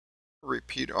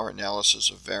Repeat our analysis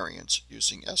of variance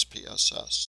using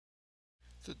SPSS.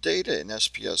 The data in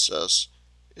SPSS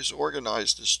is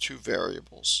organized as two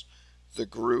variables: the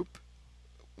group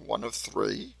 1 of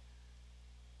 3,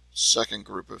 second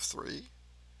group of 3,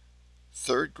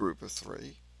 third group of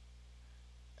 3,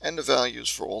 and the values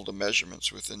for all the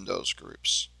measurements within those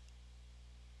groups.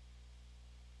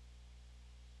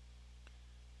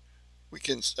 We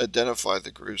can identify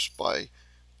the groups by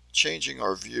changing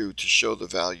our view to show the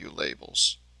value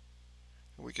labels.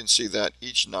 We can see that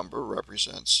each number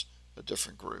represents a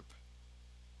different group.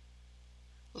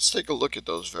 Let's take a look at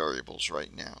those variables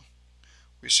right now.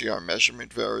 We see our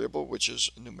measurement variable, which is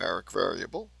a numeric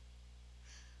variable.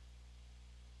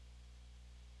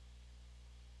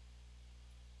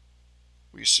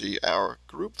 We see our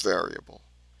group variable.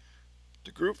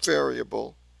 The group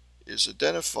variable is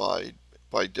identified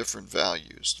by different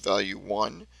values. The value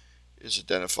 1 is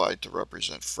identified to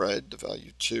represent Fred, the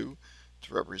value 2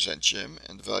 to represent Jim,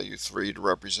 and the value 3 to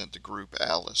represent the group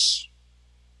Alice.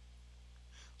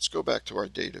 Let's go back to our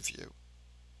data view.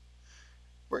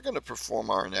 We're going to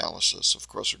perform our analysis. Of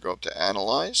course, we'll go up to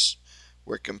Analyze.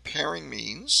 We're comparing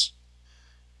means.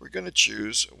 We're going to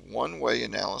choose one-way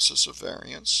analysis of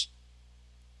variance.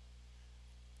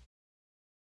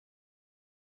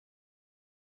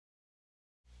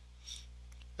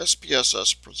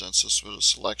 SPSS presents us with a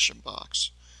selection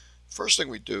box. First thing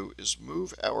we do is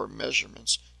move our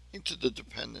measurements into the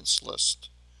dependence list.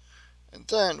 And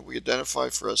then we identify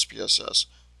for SPSS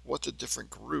what the different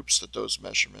groups that those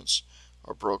measurements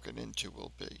are broken into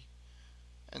will be.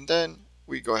 And then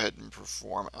we go ahead and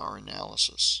perform our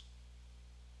analysis.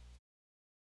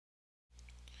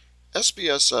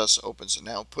 SPSS opens an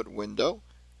output window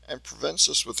and presents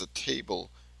us with a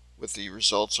table with the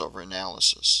results of our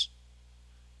analysis.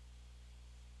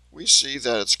 We see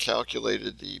that it's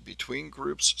calculated the between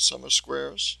groups sum of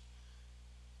squares,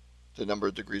 the number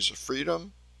of degrees of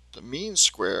freedom, the mean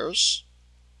squares,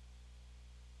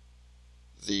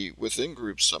 the within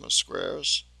group sum of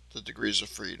squares, the degrees of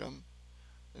freedom,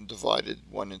 and divided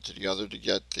one into the other to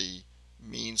get the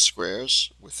mean squares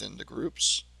within the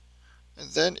groups.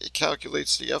 And then it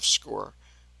calculates the F-score,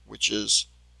 which is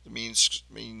the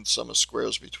mean sum of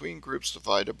squares between groups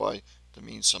divided by the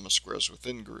mean sum of squares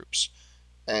within groups.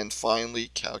 And finally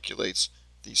calculates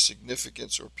the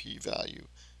significance or p-value,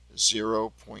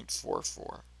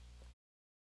 0.44.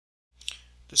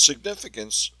 The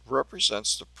significance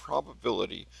represents the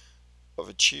probability of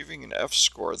achieving an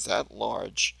F-score that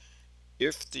large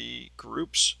if the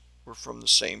groups were from the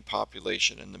same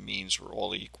population and the means were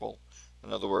all equal.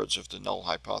 In other words, if the null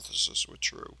hypothesis were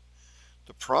true.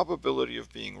 The probability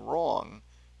of being wrong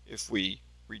if we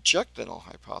reject the null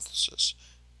hypothesis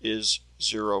is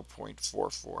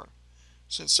 0.44.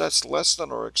 Since that's less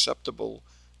than our acceptable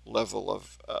level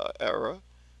of error,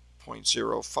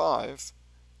 0.05,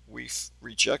 we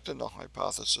reject the null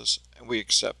hypothesis and we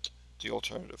accept the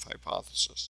alternative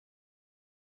hypothesis.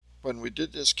 When we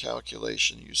did this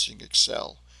calculation using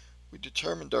Excel, we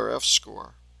determined our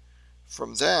F-score.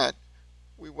 From that,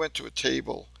 we went to a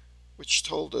table which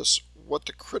told us what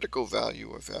the critical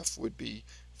value of F would be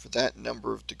for that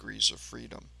number of degrees of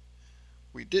freedom.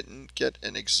 We didn't get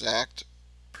an exact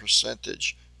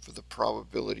percentage for the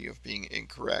probability of being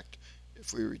incorrect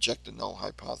if we reject the null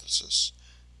hypothesis,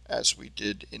 as we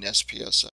did in SPSS.